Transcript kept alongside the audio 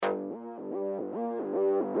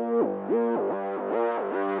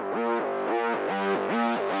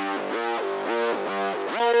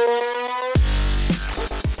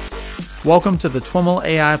Welcome to the TWIML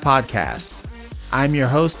AI Podcast. I'm your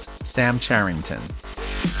host, Sam Charrington.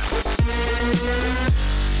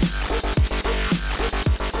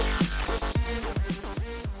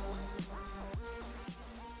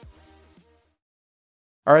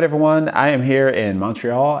 All right, everyone. I am here in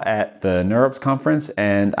Montreal at the NeurIPS conference,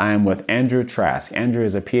 and I am with Andrew Trask. Andrew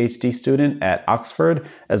is a PhD student at Oxford,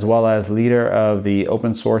 as well as leader of the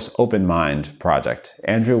open source OpenMind project.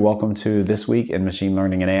 Andrew, welcome to This Week in Machine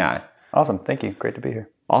Learning and AI. Awesome. Thank you. Great to be here.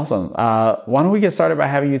 Awesome. Why don't we get started by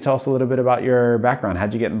having you tell us a little bit about your background?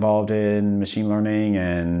 How'd you get involved in machine learning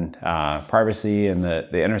and privacy and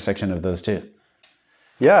the intersection of those two?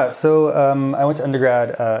 Yeah, so I went to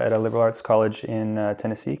undergrad at a liberal arts college in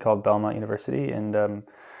Tennessee called Belmont University. And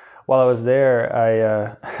while I was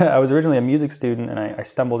there, I was originally a music student, and I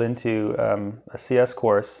stumbled into a CS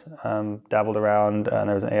course, dabbled around, and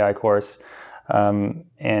there was an AI course. And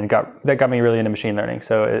that got me really into machine learning.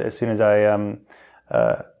 So as soon as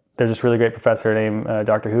there's this really great professor named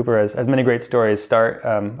Dr. Hooper, has many great stories,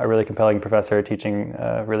 a really compelling professor teaching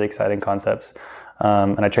really exciting concepts.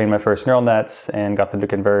 And I trained my first neural nets and got them to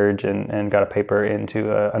converge and got a paper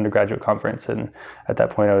into an undergraduate conference. And at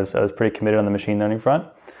that point, I was pretty committed on the machine learning front.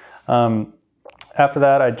 After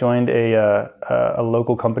that, I joined a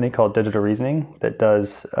local company called Digital Reasoning that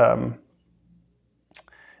does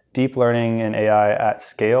deep learning and AI at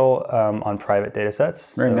scale on private data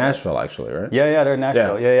sets. They're in Nashville, actually, right? Yeah, they're in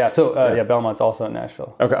Nashville. Yeah. So Belmont's also in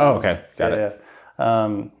Nashville. Okay. Oh, okay. Got it.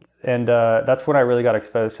 Yeah. That's when I really got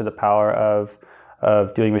exposed to the power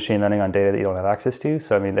of doing machine learning on data that you don't have access to.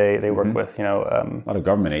 So I mean, they work with a lot of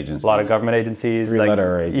government agencies.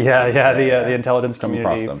 Three-letter agencies. Yeah. The intelligence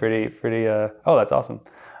community. Pretty. Oh, that's awesome.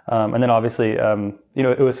 And then obviously,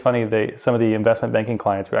 it was funny. Some of the investment banking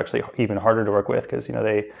clients were actually even harder to work with because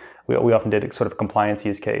we often did a sort of compliance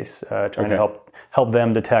use case, trying to help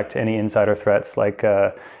them detect any insider threats like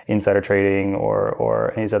insider trading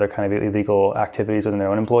or any other kind of illegal activities within their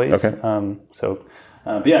own employees. Okay.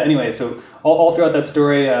 But yeah, anyway, so all throughout that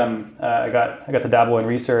story, I got to dabble in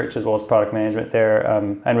research as well as product management there,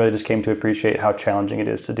 and really just came to appreciate how challenging it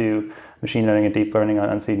is to do machine learning and deep learning on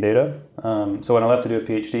unseen data. So when I left to do a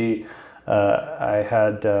PhD, I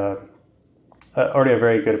had already a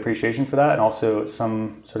very good appreciation for that, and also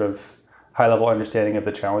some sort of high-level understanding of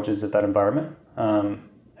the challenges of that environment.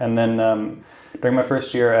 And then during my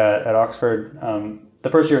first year at Oxford, the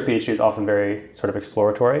first year of PhD is often very sort of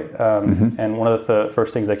exploratory. And one of the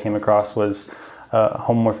first things I came across was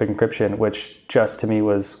homomorphic encryption, which just to me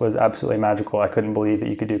was absolutely magical. I couldn't believe that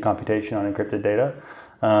you could do computation on encrypted data.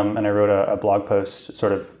 And I wrote a blog post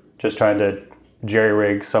sort of just trying to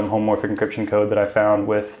jerry-rig some homomorphic encryption code that I found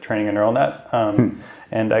with training a neural net.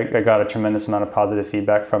 And I got a tremendous amount of positive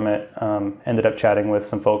feedback from it. Ended up chatting with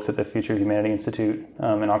some folks at the Future of Humanity Institute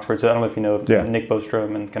in Oxford. So I don't know if you know Nick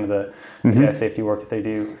Bostrom and kind of the AI safety work that they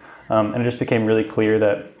do. And it just became really clear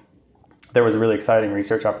that there was a really exciting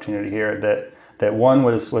research opportunity here that one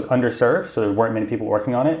was underserved, so there weren't many people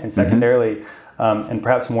working on it. And secondarily, and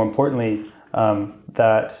perhaps more importantly,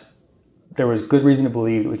 that there was good reason to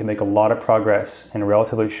believe that we can make a lot of progress in a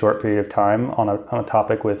relatively short period of time on a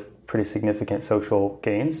topic with pretty significant social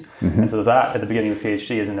gains. And so that, at the beginning of the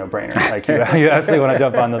PhD, is a no-brainer. Like you absolutely want to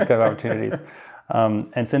jump on those kind of opportunities.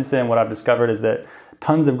 And since then, what I've discovered is that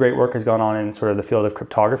tons of great work has gone on in sort of the field of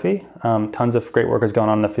cryptography. Tons of great work has gone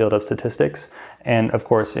on in the field of statistics, and of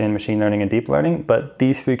course in machine learning and deep learning. But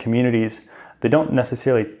these three communities, they don't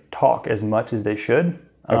necessarily talk as much as they should.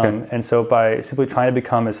 And so by simply trying to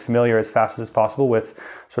become as familiar as fast as possible with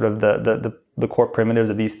sort of the core primitives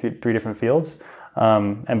of these three different fields,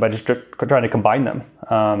 and by just trying to combine them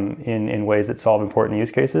in ways that solve important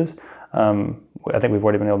use cases, I think we've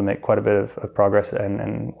already been able to make quite a bit of progress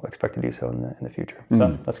and expect to do so in the future.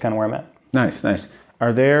 So that's kind of where I'm at. Nice.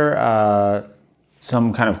 Are there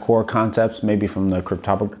some kind of core concepts, maybe from the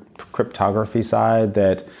cryptography side,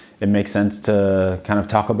 that it makes sense to kind of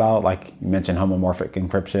talk about, like you mentioned homomorphic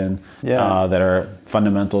encryption, that are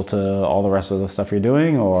fundamental to all the rest of the stuff you're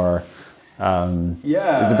doing, or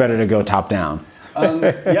is it better to go top down?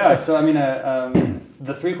 So I mean,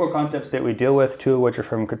 the three core concepts that we deal with, two of which are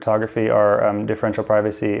from cryptography, are differential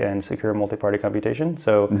privacy and secure multi-party computation.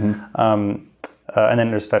 So, and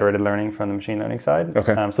then there's federated learning from the machine learning side.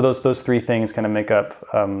 So those three things kind of make up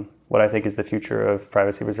what I think is the future of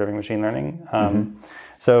privacy-preserving machine learning.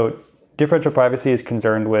 So differential privacy is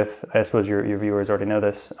concerned with, I suppose your viewers already know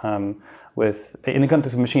this, in the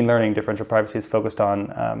context of machine learning, differential privacy is focused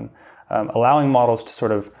on allowing models to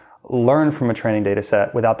sort of learn from a training data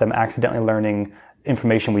set without them accidentally learning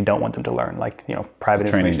information we don't want them to learn, like private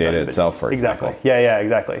training information data itself, for example. example. Yeah,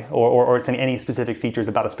 exactly. Or it's any specific features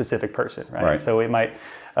about a specific person, right? So it might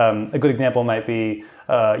a good example might be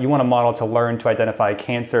you want a model to learn to identify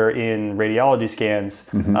cancer in radiology scans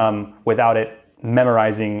without it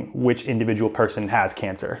memorizing which individual person has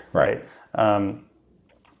cancer, right?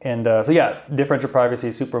 Differential privacy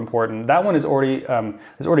is super important. That one is already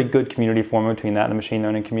there's already good community forming between that and the machine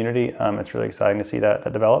learning community. It's really exciting to see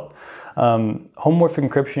that develop. Homomorphic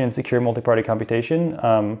encryption and secure multi-party computation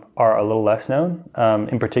are a little less known.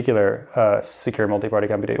 In particular, secure multi-party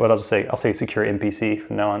computation. Well, I'll say secure MPC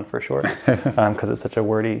from now on for short, because it's such a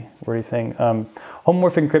wordy thing.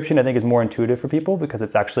 Homomorphic encryption, I think, is more intuitive for people because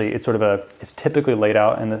it's typically laid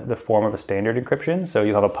out in the form of a standard encryption. So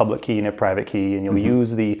you have a public key and a private key, and you'll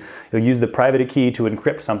use the private key to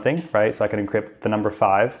encrypt something, right? So I can encrypt the number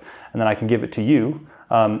 5, and then I can give it to you.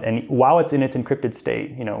 And while it's in its encrypted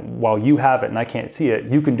state, while you have it and I can't see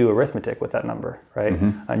it, you can do arithmetic with that number, right?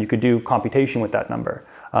 And you could do computation with that number.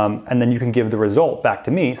 And then you can give the result back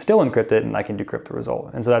to me, still encrypted, and I can decrypt the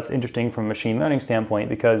result. And so that's interesting from a machine learning standpoint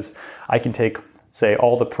because I can take, say,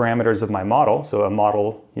 all the parameters of my model. So a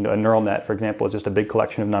model, a neural net, for example, is just a big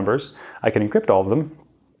collection of numbers. I can encrypt all of them.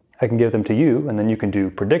 I can give them to you, and then you can do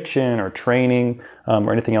prediction or training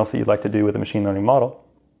or anything else that you'd like to do with a machine learning model.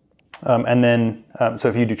 So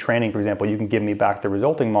if you do training, for example, you can give me back the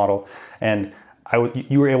resulting model, and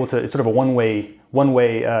you were able to. It's sort of a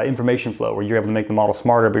one-way information flow where you're able to make the model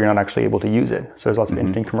smarter, but you're not actually able to use it. So there's lots of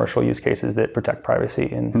interesting commercial use cases that protect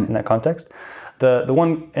privacy in that context. The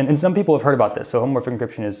one, and some people have heard about this. So homomorphic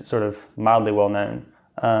encryption is sort of mildly well known,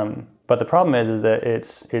 but the problem is that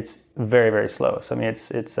it's very, very slow. So I mean,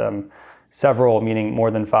 it's several, meaning more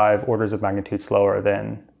than 5 orders of magnitude slower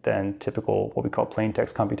than typical what we call plain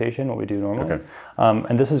text computation, what we do normally. Okay.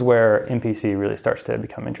 And this is where MPC really starts to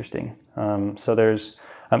become interesting. So there's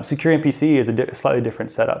secure MPC is a slightly different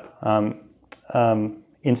setup.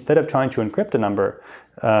 Instead of trying to encrypt a number,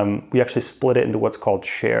 we actually split it into what's called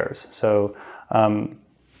shares. So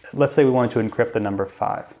let's say we wanted to encrypt the number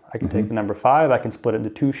 5. I can take the number 5, I can split it into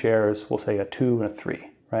 2 shares, we'll say a 2 and a 3.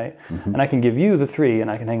 Right? And I can give you the 3 and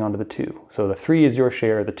I can hang on to the 2. So the 3 is your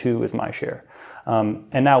share, the 2 is my share.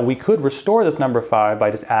 And now we could restore this number 5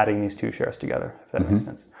 by just adding these 2 shares together, if that makes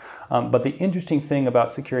sense. But the interesting thing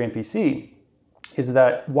about secure MPC is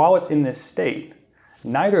that while it's in this state,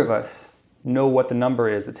 neither of us know what the number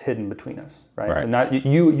is that's hidden between us, right? So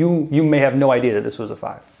you may have no idea that this was a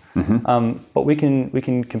 5, but we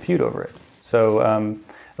can compute over it. So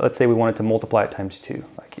let's say we wanted to multiply it times 2.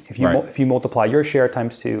 Like if you multiply your share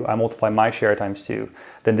times 2, I multiply my share times 2,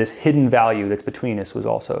 then this hidden value that's between us was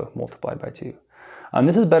also multiplied by 2.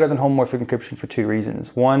 This is better than homomorphic encryption for 2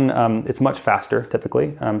 reasons. One, it's much faster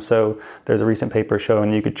typically. So there's a recent paper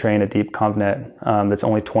showing you could train a deep ConvNet that's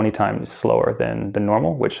only 20 times slower than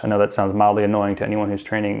normal, which I know that sounds mildly annoying to anyone who's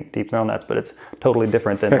training deep neural nets, but it's totally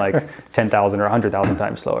different than like 10,000 or 100,000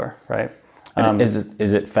 times slower, right?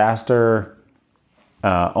 Is it faster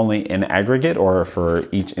only in aggregate or for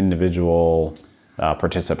each individual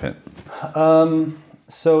participant?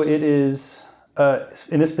 So it is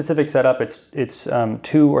in this specific setup. It's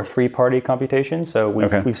 2 or 3 party computation. So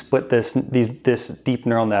we've split this deep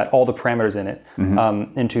neural net, all the parameters in it,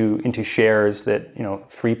 into shares that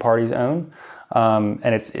 3 parties own.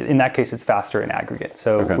 And it's in that case it's faster in aggregate.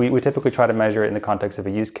 So we typically try to measure it in the context of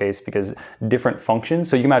a use case because different functions.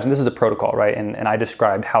 So you can imagine this is a protocol, right? And I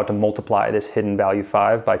described how to multiply this hidden value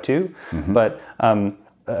 5 by 2, but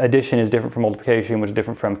addition is different from multiplication, which is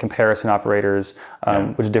different from comparison operators,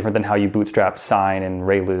 which is different than how you bootstrap sine and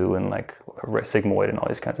ReLU and like sigmoid and all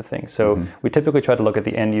these kinds of things. So we typically try to look at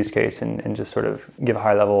the end use case and just sort of give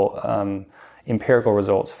high level empirical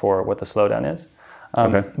results for what the slowdown is.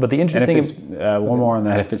 But the interesting thing is one more on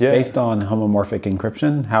that. If it's based on homomorphic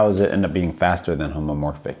encryption, how does it end up being faster than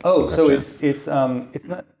homomorphic? So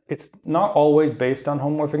it's not always based on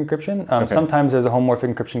homomorphic encryption. Sometimes there's a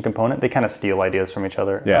homomorphic encryption component. They kind of steal ideas from each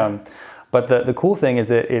other. But the cool thing is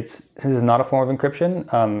that since it's not a form of encryption,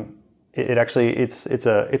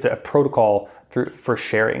 it's a protocol for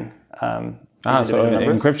sharing. So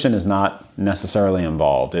encryption is not necessarily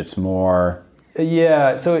involved. It's more.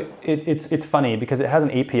 Yeah, so it's funny because it has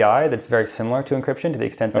an API that's very similar to encryption to the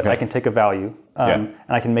extent that I can take a value and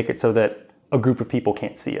I can make it so that a group of people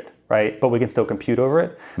can't see it, right? But we can still compute over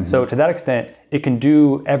it. So to that extent, it can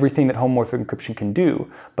do everything that homomorphic encryption can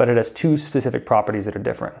do, but it has 2 specific properties that are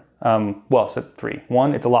different. So three.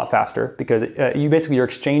 One, it's a lot faster because you're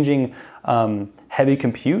exchanging heavy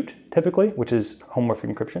compute typically, which is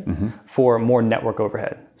homomorphic encryption, for more network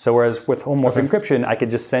overhead. So whereas with homomorphic encryption, I could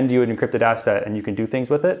just send you an encrypted asset and you can do things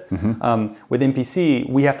with it. With MPC,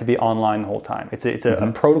 we have to be online the whole time. It's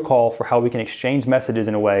a protocol for how we can exchange messages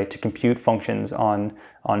in a way to compute functions on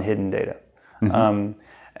hidden data.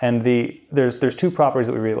 And there's two properties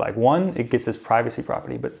that we really like. One, it gets this privacy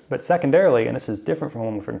property, but secondarily, and this is different from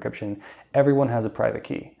homomorphic encryption, everyone has a private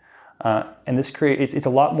key. And this it's a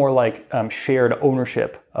lot more like shared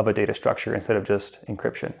ownership of a data structure instead of just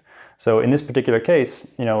encryption. So in this particular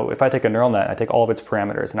case, if I take a neural net, I take all of its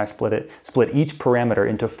parameters and I split each parameter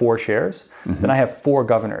into 4 shares, then I have 4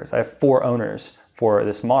 governors. I have 4 owners for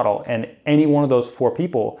this model, and any one of those 4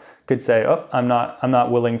 people could say, "Oh, I'm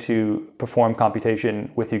not willing to perform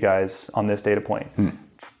computation with you guys on this data point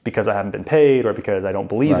because I haven't been paid, or because I don't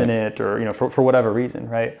believe in it, or for whatever reason,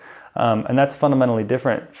 right?" And that's fundamentally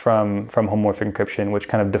different from homomorphic encryption, which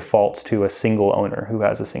kind of defaults to a single owner who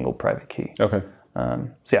has a single private key. Okay.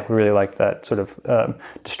 So yeah, we really like that sort of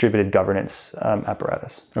distributed governance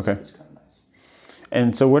apparatus. Okay. It's kind of nice.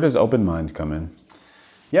 And so where does OpenMind come in?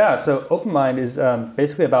 Yeah, so OpenMind is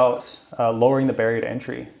basically about lowering the barrier to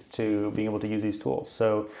entry to being able to use these tools.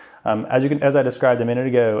 So as I described a minute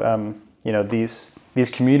ago, these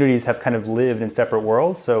communities have kind of lived in separate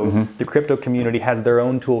worlds. So the crypto community has their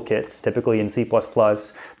own toolkits, typically in C++.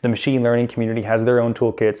 The machine learning community has their own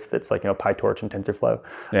toolkits that's like PyTorch and TensorFlow.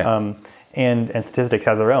 Yeah. And statistics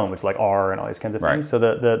has their own, which is like R and all these kinds of things. So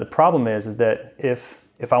the problem is that if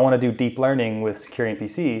I want to do deep learning with secure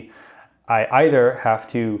MPC, I either have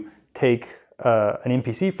to take an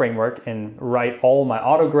MPC framework and write all my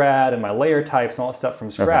autograd and my layer types and all that stuff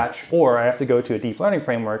from scratch, or I have to go to a deep learning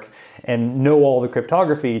framework and know all the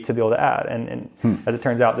cryptography to be able to add. And as it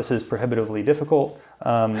turns out, this is prohibitively difficult.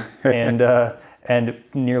 And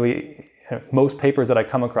nearly most papers that I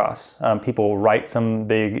come across, people write some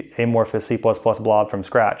big amorphous C++ blob from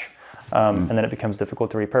scratch. And then it becomes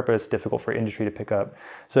difficult to repurpose, difficult for industry to pick up.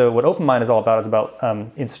 So what OpenMind is all about is about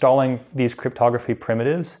installing these cryptography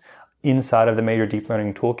primitives inside of the major deep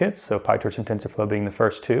learning toolkits, so PyTorch and TensorFlow being the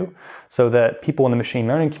first 2, so that people in the machine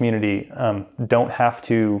learning community don't have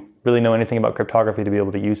to really know anything about cryptography to be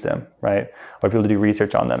able to use them, right? Or be able to do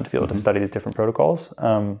research on them, to be able to study these different protocols.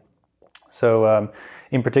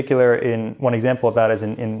 In particular, in one example of that is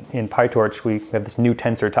in PyTorch, we have this new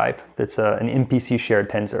tensor type that's an MPC shared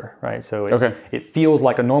tensor, right? So it feels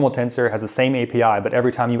like a normal tensor, has the same API, but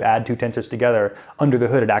every time you add 2 tensors together, under the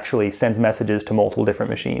hood, it actually sends messages to multiple different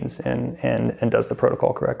machines and does the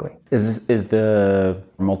protocol correctly. Is the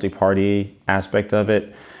multi-party aspect of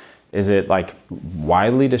it, is it like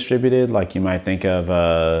widely distributed? Like you might think of,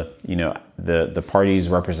 the parties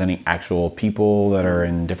representing actual people that are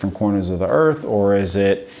in different corners of the earth, or is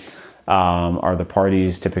it, are the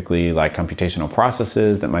parties typically like computational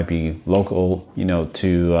processes that might be local,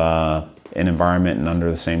 to an environment and under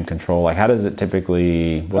the same control? Like how does it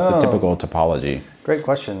typically, what's the typical topology? Great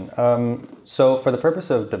question. So for the purpose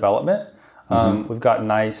of development, we've got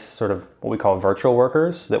nice sort of what we call virtual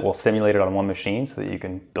workers that will simulate it on one machine so that you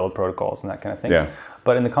can build protocols and that kind of thing. Yeah.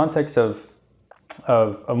 But in the context of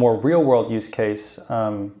a more real world use case,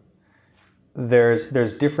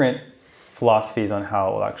 there's different philosophies on how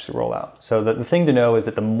it will actually roll out. So the thing to know is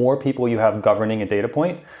that the more people you have governing a data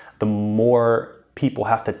point, the more people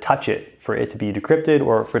have to touch it for it to be decrypted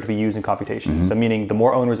or for it to be used in computation. So meaning the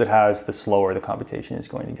more owners it has, the slower the computation is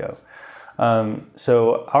going to go.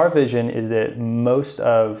 So our vision is that most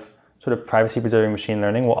of sort of privacy-preserving machine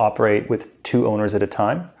learning will operate with 2 owners at a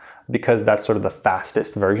time, because that's sort of the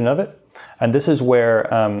fastest version of it. And this is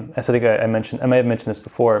where, as I think I may have mentioned this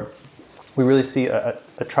before, we really see a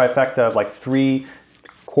trifecta of like 3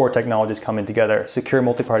 core technologies coming together, secure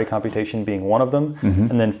multi-party computation being one of them,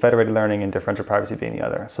 and then federated learning and differential privacy being the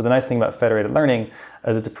other. So the nice thing about federated learning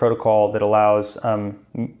is it's a protocol that allows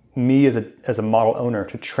me as a model owner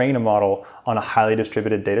to train a model on a highly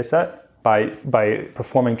distributed data set by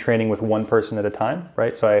performing training with one person at a time,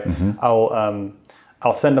 right? So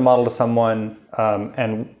I'll send a model to someone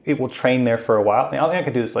and it will train there for a while. I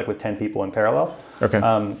could do this like with 10 people in parallel. Okay.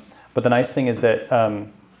 But the nice thing is that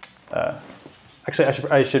actually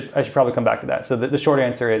I should probably come back to that. So the short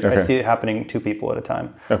answer is I see it happening 2 people at a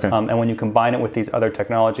time. Okay. And when you combine it with these other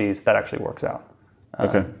technologies, that actually works out.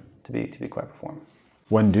 To be quite performant.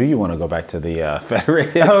 When do you want to go back to the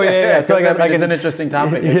federated? Oh yeah. So it's an interesting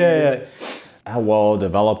topic. Yeah. How well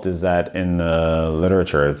developed is that in the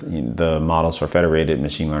literature, the models for federated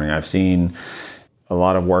machine learning? I've seen a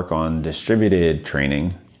lot of work on distributed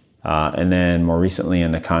training, And then more recently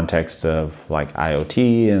in the context of like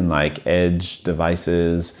IoT and like edge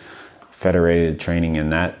devices, federated training in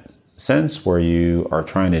that sense, where you are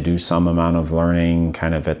trying to do some amount of learning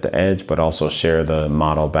kind of at the edge, but also share the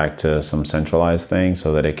model back to some centralized thing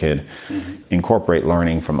so that it could incorporate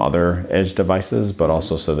learning from other edge devices, but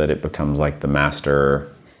also so that it becomes like the master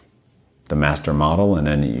model, and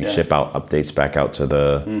then you ship out updates back out to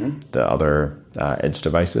the other edge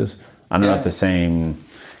devices. I don't know if the same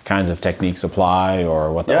kinds of techniques apply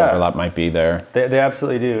or what the overlap might be there. They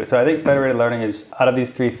absolutely do. So I think federated learning is, out of these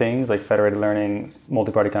three things, like federated learning,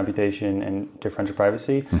 multi-party computation, and differential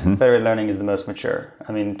privacy, federated learning is the most mature.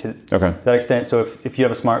 I mean, to that extent, so if you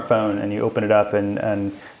have a smartphone and you open it up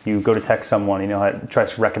and you go to text someone, you know, it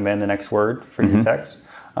tries to recommend the next word for your text,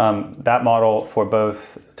 that model for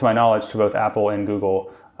both, to my knowledge, to both Apple and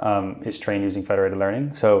Google, is trained using federated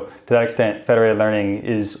learning. So to that extent, federated learning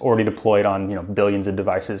is already deployed on billions of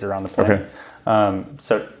devices around the planet.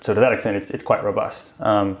 So to that extent, it's quite robust.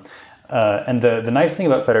 And the nice thing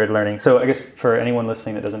about federated learning, so I guess for anyone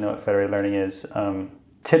listening that doesn't know what federated learning is,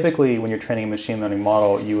 typically when you're training a machine learning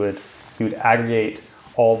model, you would aggregate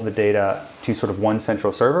all of the data to sort of one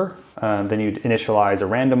central server. Then you'd initialize a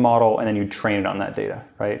random model, and then you'd train it on that data,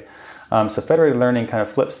 right? So federated learning kind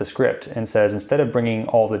of flips the script and says, instead of bringing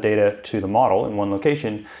all the data to the model in one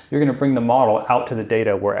location, you're going to bring the model out to the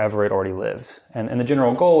data wherever it already lives. And the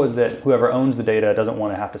general goal is that whoever owns the data doesn't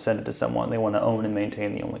want to have to send it to someone. They want to own and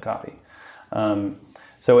maintain the only copy.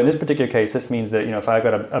 So in this particular case, this means that if I've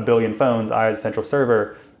got a billion phones, I as a central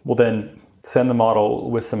server will then send the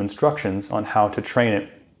model with some instructions on how to train it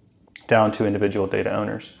down to individual data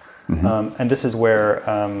owners. And this is where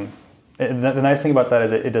the nice thing about that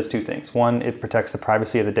is it does two things. One, it protects the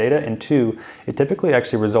privacy of the data, and two, it typically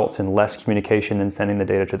actually results in less communication than sending the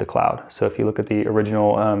data to the cloud. So if you look at the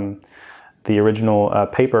original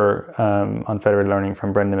paper on federated learning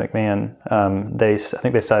from Brendan McMahon, I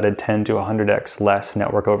think they cited 10 to 100x less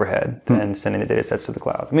network overhead than sending the data sets to the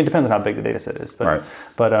cloud. I mean, it depends on how big the data set is, but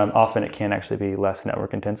often it can actually be less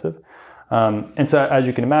network intensive. And so as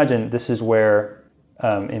you can imagine, this is where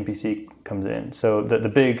MPC comes in. So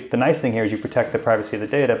the nice thing here is you protect the privacy of the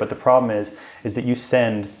data, but the problem is that you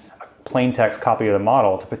send a plain text copy of the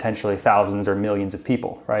model to potentially thousands or millions of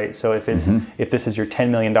people, right? So if this is your $10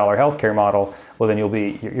 million healthcare model, well then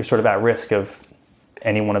you're sort of at risk of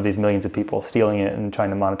any one of these millions of people stealing it and trying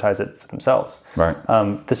to monetize it for themselves. Right.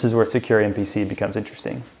 This is where secure MPC becomes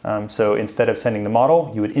interesting. So instead of sending the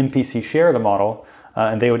model, you would MPC share the model,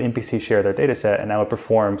 and they would MPC share their data set, and I would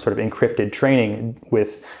perform sort of encrypted training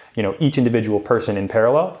with each individual person in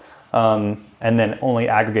parallel, and then only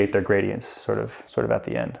aggregate their gradients sort of at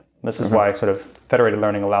the end. And this is why sort of federated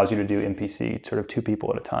learning allows you to do MPC sort of two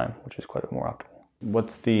people at a time, which is quite a bit more optimal.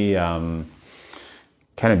 What's the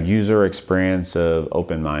kind of user experience of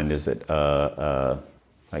OpenMind? Is it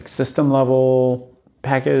like system level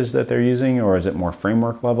package that they're using, or is it more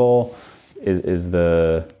framework level? Is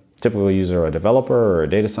the typical user a developer or a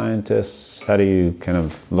data scientist? How do you kind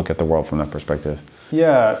of look at the world from that perspective?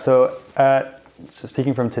 Yeah, so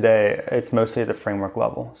speaking from today, it's mostly at the framework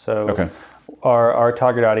level. So our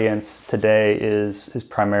target audience today is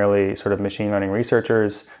primarily sort of machine learning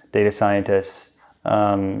researchers, data scientists,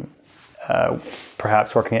 perhaps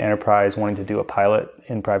working at enterprise wanting to do a pilot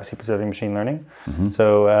in privacy-preserving machine learning.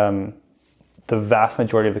 So the vast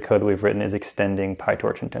majority of the code we've written is extending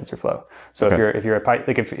PyTorch and TensorFlow. So if you're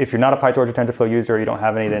not a PyTorch or TensorFlow user, or you don't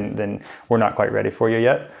have any, then we're not quite ready for you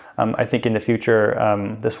yet. I think in the future,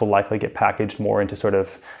 this will likely get packaged more into sort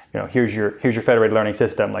of, here's your federated learning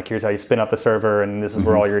system. Like here's how you spin up the server, and this is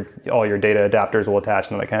where all your data adapters will attach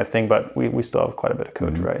and that kind of thing. But we still have quite a bit of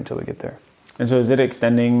code to write until we get there. And so is it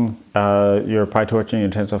extending your PyTorch and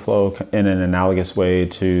your TensorFlow in an analogous way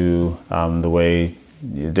to the way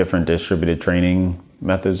different distributed training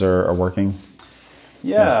methods are working?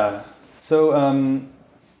 Yeah. Yes. So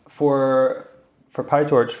for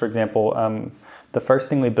PyTorch, for example, the first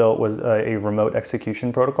thing we built was a remote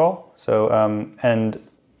execution protocol. So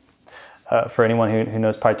for anyone who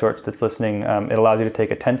knows PyTorch that's listening, it allows you to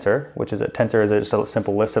take a tensor, tensor is just a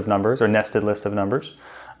simple list of numbers or nested list of numbers.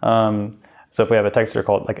 So if we have a tensor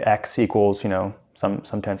called like x equals, some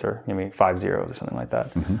tensor, maybe 5 zeros or something like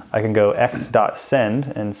that, I can go x.send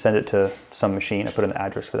and send it to some machine. I put in the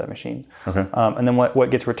address for that machine. And then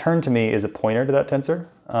what gets returned to me is a pointer to that tensor.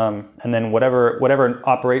 And then whatever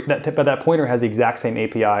that pointer has the exact same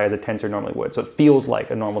API as a tensor normally would. So it feels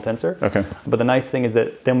like a normal tensor. But the nice thing is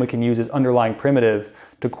that then we can use this underlying primitive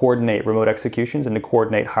to coordinate remote executions and to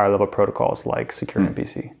coordinate higher level protocols like secure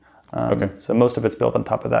MPC. So most of it's built on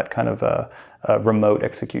top of that kind of remote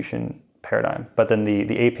execution paradigm. But then the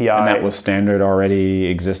API... And that was standard already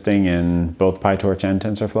existing in both PyTorch and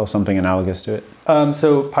TensorFlow, something analogous to it?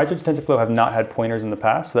 So PyTorch and TensorFlow have not had pointers in the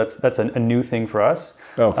past, so that's a new thing for us.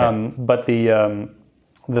 Okay. But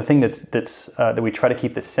the thing that we try to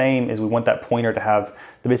keep the same is we want that pointer to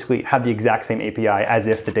basically have the exact same API as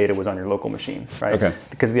if the data was on your local machine, right? Okay.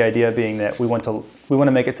 Because the idea being that we want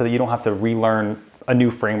to make it so that you don't have to relearn a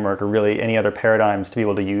new framework or really any other paradigms to be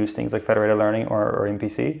able to use things like federated learning or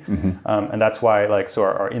MPC. And that's why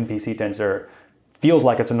our MPC tensor feels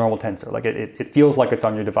like it's a normal tensor. Like it feels like it's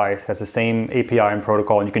on your device, has the same API and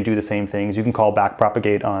protocol, and you can do the same things. You can call back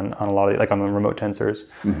propagate on a lot of, like on the remote tensors.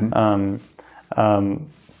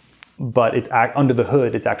 But it's under the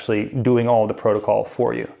hood, it's actually doing all the protocol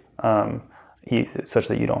for you, such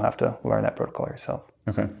that you don't have to learn that protocol yourself.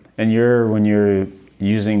 Okay. And when you're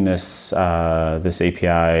using this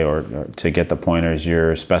API or to get the pointers,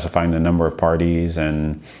 you're specifying the number of parties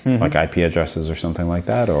and like IP addresses or something like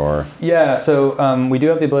that, or? Yeah. So we do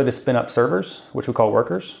have the ability to spin up servers, which we call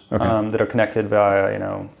workers, that are connected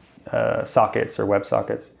via sockets or web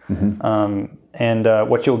sockets. And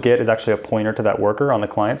what you'll get is actually a pointer to that worker on the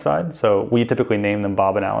client side. So we typically name them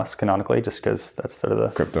Bob and Alice canonically, just because that's sort of the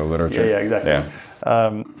crypto literature. Yeah, exactly. Yeah.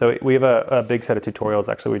 So we have a big set of tutorials.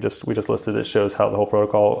 Actually, we just listed that shows how the whole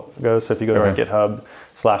protocol goes. So if you go to our GitHub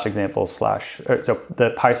 /examples/ so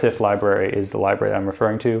the PySIF library is the library I'm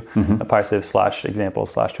referring to. The PySIF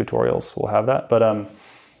 /examples/ tutorials will have that. But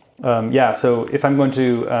so if I'm going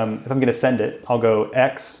to send it, I'll go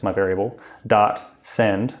x, my variable, dot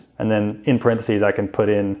send, and then in parentheses I can put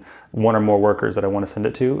in one or more workers that I want to send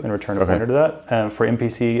it to and return a pointer to that. For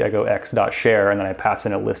MPC, I go x dot share, and then I pass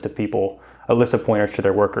in a list of pointers to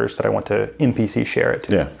their workers that I want to MPC share it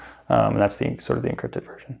to. Yeah. And that's the sort of the encrypted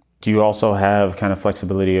version. Do you also have kind of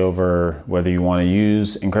flexibility over whether you want to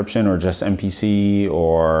use encryption or just MPC,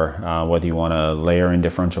 or whether you want to layer in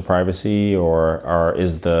differential privacy, or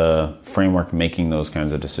is the framework making those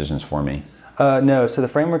kinds of decisions for me? No, so the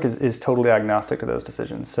framework is totally agnostic to those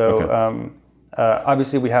decisions. So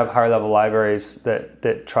obviously we have higher level libraries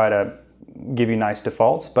that try to give you nice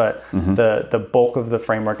defaults, but the bulk of the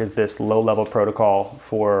framework is this low level protocol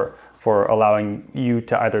for allowing you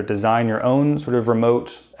to either design your own sort of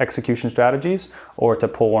remote execution strategies or to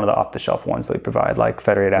pull one of the off-the-shelf ones that we provide, like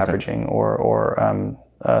federated averaging or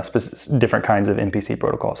different kinds of MPC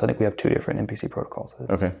protocols. I think we have 2 different MPC protocols.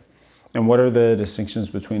 Okay. And what are the distinctions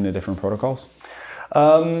between the different protocols?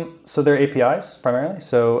 So they're APIs primarily.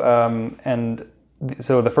 So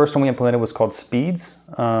so the first one we implemented was called Speeds.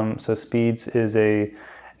 So Speeds is a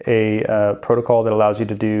protocol that allows you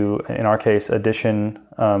to do, in our case, addition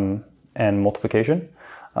and multiplication.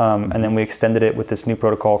 And then we extended it with this new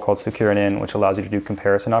protocol called SecureNN, which allows you to do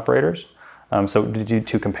comparison operators. So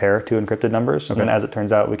to compare two encrypted numbers. And as it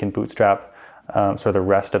turns out, we can bootstrap sort of the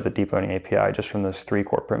rest of the deep learning API just from those 3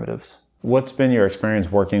 core primitives. What's been your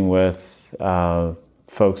experience working with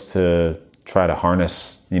folks to try to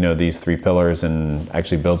harness, these 3 pillars and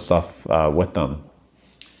actually build stuff with them?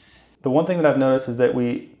 The one thing that I've noticed is that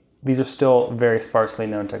these are still very sparsely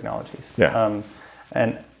known technologies. Yeah.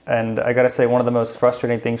 And I got to say, one of the most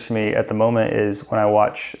frustrating things for me at the moment is when I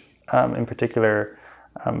watch, in particular,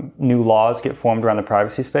 new laws get formed around the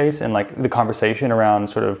privacy space and like the conversation around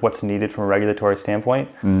sort of what's needed from a regulatory standpoint.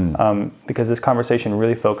 Because this conversation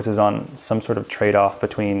really focuses on some sort of trade-off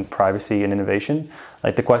between privacy and innovation.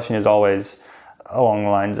 Like the question is always along the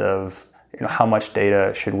lines of, how much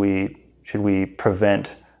data should we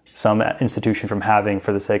prevent some institution from having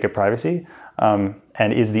for the sake of privacy?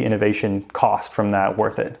 And is the innovation cost from that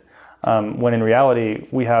worth it? When in reality,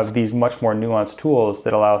 we have these much more nuanced tools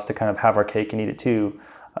that allow us to kind of have our cake and eat it too,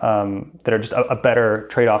 that are just a better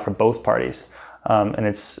trade-off for both parties. And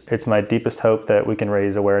it's my deepest hope that we can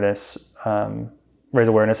raise awareness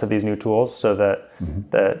of these new tools so that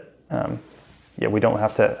we don't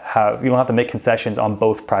have to make concessions on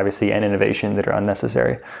both privacy and innovation that are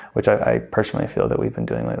unnecessary, which I personally feel that we've been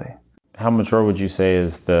doing lately. How mature would you say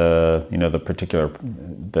is the particular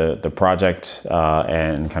the project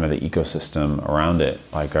and kind of the ecosystem around it?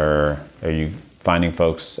 Like, are you finding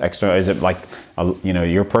folks extra? Is it like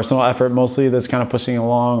your personal effort mostly that's kind of pushing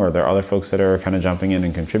along, or are there other folks that are kind of jumping in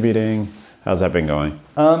and contributing? How's that been going?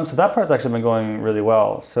 So that part's actually been going really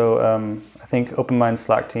well. So I think OpenMind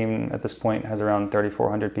Slack team at this point has around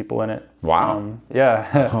 3,400 people in it. Wow.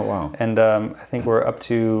 Yeah. Oh, wow. And I think we're up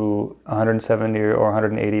to 170 or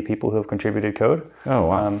 180 people who have contributed code. Oh,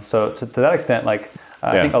 wow. So to that extent, I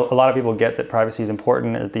think a lot of people get that privacy is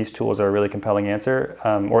important, that these tools are a really compelling answer,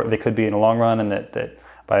 or they could be in the long run, and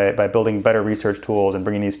but by building better research tools and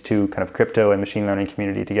bringing these two kind of crypto and machine learning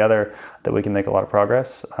community together, that we can make a lot of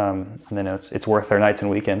progress. And then it's worth their nights and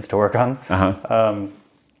weekends to work on.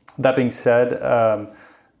 That being said,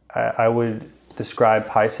 I would describe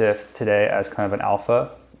PySift today as kind of an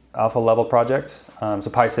alpha level project. So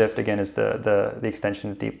PySift again is the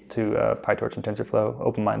extension to PyTorch and TensorFlow.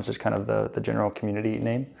 OpenMind is just kind of the general community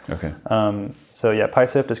name. Okay. So yeah,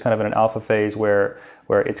 PySift is kind of in an alpha phase where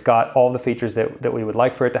it's got all the features that we would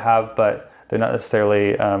like for it to have, but they're not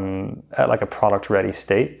necessarily at like a product ready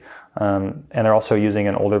state. And they're also using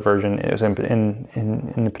an older version.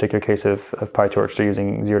 In the particular case of PyTorch, they're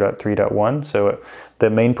using 0.3.1. So the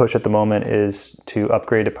main push at the moment is to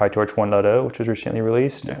upgrade to PyTorch 1.0, which was recently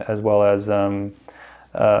released, as well as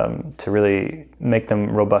to really make them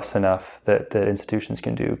robust enough that institutions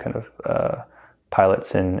can do kind of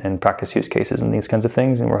pilots and practice use cases and these kinds of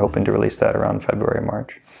things. And we're hoping to release that around February,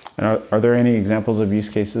 March. And are there any examples of use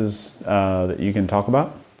cases that you can talk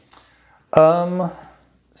about?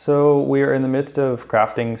 So we are in the midst of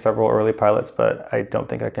crafting several early pilots, but I don't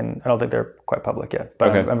think they're quite public yet.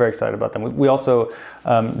 But okay. I'm very excited about them. We also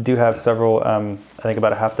do have several, I think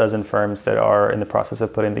about a half dozen firms that are in the process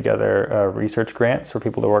of putting together research grants for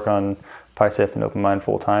people to work on PySift and OpenMind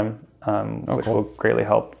full time, which will greatly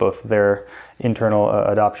help both their internal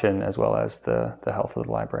adoption as well as the health of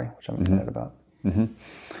the library, which I'm excited about. Mm-hmm.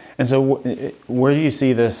 And so where do you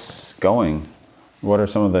see this going? What are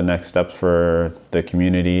some of the next steps for the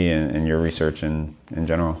community and your research in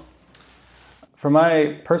general? For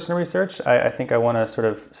my personal research, I think I want to sort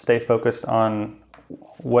of stay focused on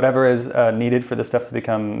whatever is needed for this stuff to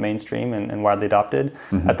become mainstream and widely adopted.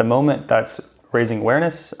 Mm-hmm. At the moment, that's raising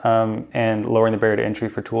awareness and lowering the barrier to entry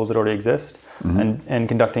for tools that already exist, mm-hmm. and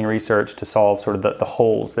conducting research to solve sort of the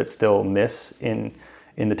holes that still miss in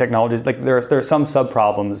the technologies. Like there are some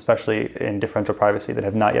sub-problems, especially in differential privacy, that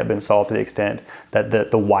have not yet been solved to the extent that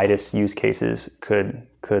the widest use cases could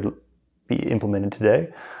be implemented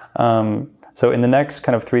today. So in the next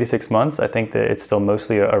kind of 3 to 6 months, I think that it's still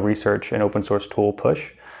mostly a research and open source tool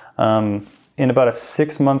push. In about a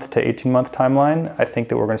 6 month to 18 month timeline, I think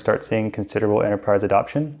that we're going to start seeing considerable enterprise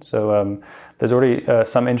adoption. So there's already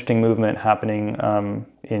some interesting movement happening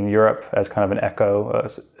in Europe as kind of an echo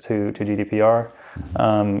to GDPR.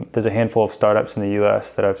 There's a handful of startups in the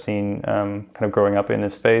US that I've seen kind of growing up in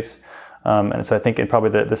this space. And so I think in probably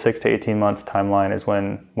the 6 to 18 months timeline is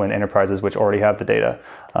when enterprises which already have the data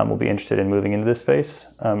will be interested in moving into this space.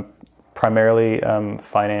 Primarily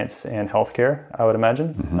finance and healthcare, I would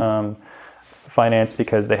imagine. Mm-hmm. Finance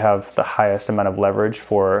because they have the highest amount of leverage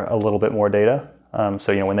for a little bit more data.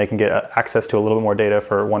 So when they can get access to a little bit more data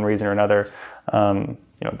for one reason or another,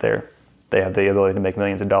 they have the ability to make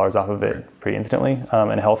millions of dollars off of it pretty instantly.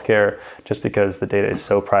 And healthcare, just because the data is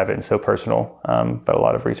so private and so personal, but a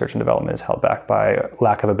lot of research and development is held back by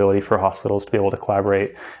lack of ability for hospitals to be able to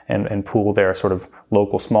collaborate and pool their sort of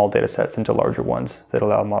local small data sets into larger ones that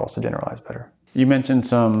allow models to generalize better. You mentioned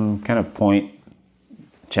some kind of point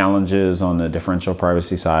challenges on the differential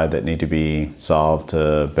privacy side that need to be solved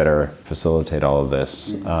to better facilitate all of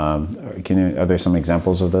this. Are there some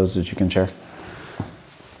examples of those that you can share?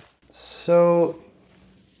 So,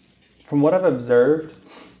 from what I've observed,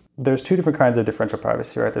 there's two different kinds of differential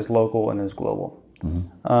privacy, right? There's local and there's global.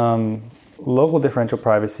 Mm-hmm. Local differential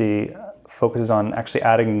privacy focuses on actually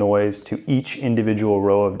adding noise to each individual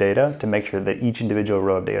row of data to make sure that each individual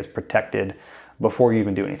row of data is protected before you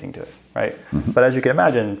even do anything to it, right? Mm-hmm. But as you can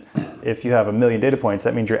imagine, if you have 1 million data points,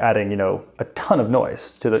 that means you're adding, a ton of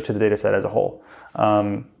noise to the data set as a whole.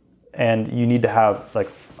 And you need to have like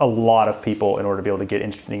a lot of people in order to be able to get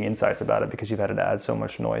interesting insights about it because you've had to add so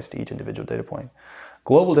much noise to each individual data point.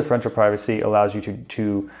 Global differential privacy allows you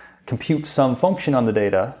to compute some function on the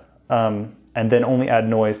data and then only add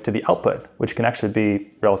noise to the output, which can actually be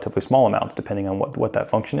relatively small amounts depending on what that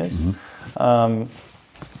function is. Mm-hmm.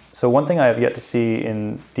 So one thing I have yet to see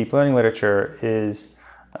in deep learning literature is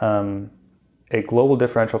a global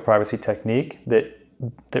differential privacy technique that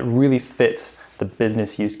really fits the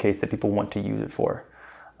business use case that people want to use it for.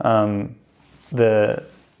 The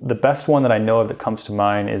best one that I know of that comes to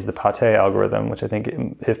mind is the Pate algorithm, which I think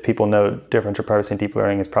if people know differential privacy and deep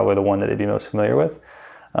learning is probably the one that they'd be most familiar with.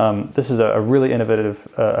 This is a really innovative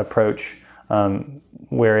approach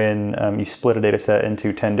wherein you split a data set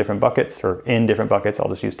into 10 different buckets, or in different buckets. I'll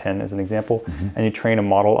just use 10 as an example. Mm-hmm. And you train a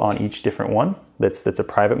model on each different one that's a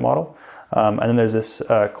private model. And then there's this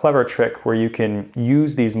clever trick where you can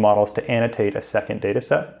use these models to annotate a second data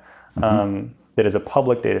set that is a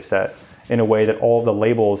public data set in a way that all of the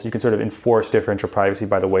labels, you can sort of enforce differential privacy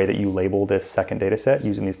by the way that you label this second data set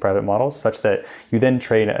using these private models, such that you then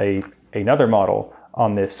train another model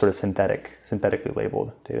on this sort of synthetically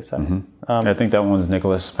labeled data set. I think that one's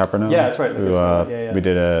Nicholas Pepperno. Yeah, that's right. We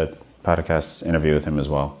did a podcast interview with him as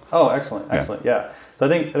well. Oh, excellent. Yeah. So I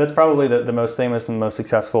think that's probably the most famous and most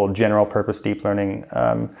successful general purpose deep learning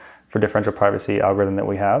for differential privacy algorithm that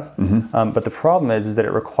we have. But the problem is that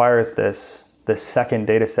it requires this second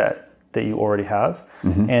data set that you already have.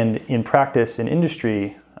 And in practice, in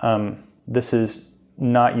industry, this is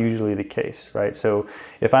not usually the case, right? So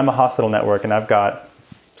if I'm a hospital network and I've got,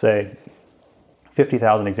 say,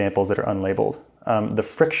 50,000 examples that are unlabeled, the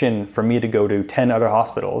friction for me to go to 10 other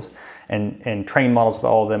hospitals and train models with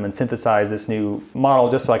all of them and synthesize this new model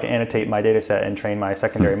just so I can annotate my data set and train my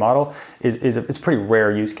secondary model it's a pretty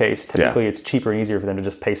rare use case. Typically, it's cheaper and easier for them to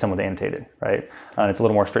just pay someone to annotate it, right? And it's a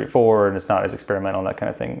little more straightforward and it's not as experimental and that kind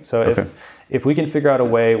of thing. So if we can figure out a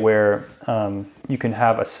way where you can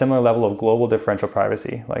have a similar level of global differential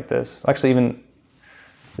privacy like this, actually even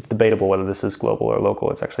it's debatable whether this is global or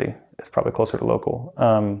local. It's probably closer to local,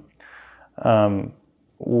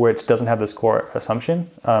 which doesn't have this core assumption.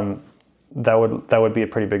 That would be a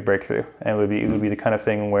pretty big breakthrough, and it would be the kind of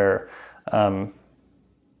thing where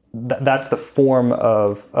that's the form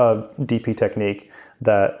of DP technique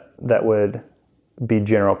that would be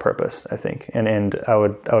general purpose, I think, and I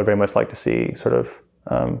would very much like to see sort of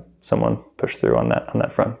someone push through on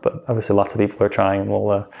that front. But obviously, lots of people are trying, and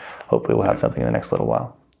hopefully we'll have something in the next little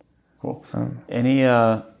while. Cool. Any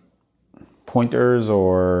pointers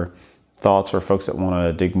or thoughts for folks that want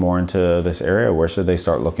to dig more into this area? Where should they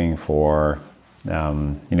start looking for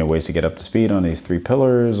ways to get up to speed on these 3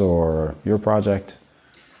 pillars or your project?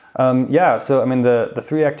 So I mean the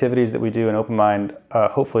 3 activities that we do in OpenMind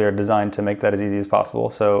hopefully are designed to make that as easy as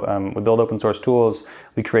possible. So we build open source tools,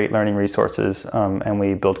 we create learning resources, and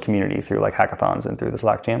we build community through like hackathons and through the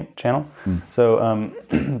Slack channel. So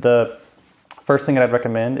the first thing that I'd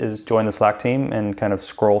recommend is join the Slack team and kind of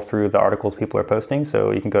scroll through the articles people are posting.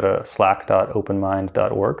 So you can go to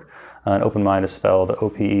slack.openmind.org. And OpenMind is spelled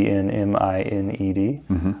OPENMINED.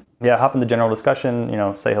 Yeah, hop in the general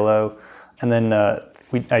discussion, say hello. And then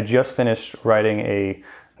I just finished writing a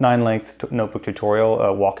 9-length notebook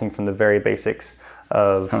tutorial walking from the very basics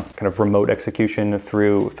of kind of remote execution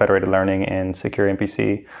through federated learning and secure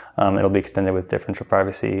MPC. It'll be extended with differential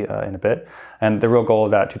privacy in a bit. And the real goal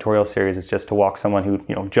of that tutorial series is just to walk someone who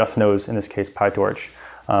just knows, in this case, PyTorch,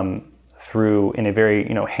 through in a very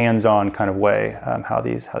hands-on kind of way how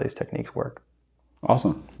these techniques work.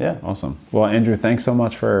 Awesome. Yeah. Awesome. Well, Andrew, thanks so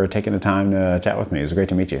much for taking the time to chat with me. It was great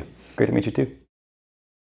to meet you. Great to meet you too.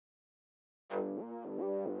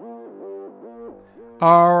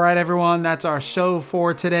 All right, everyone, that's our show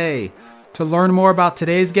for today. To learn more about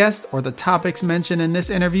today's guest or the topics mentioned in this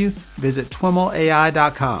interview, visit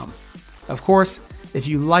twimlai.com. Of course, if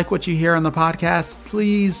you like what you hear on the podcast,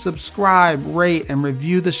 please subscribe, rate, and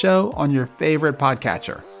review the show on your favorite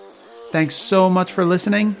podcatcher. Thanks so much for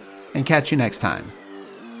listening, and catch you next time.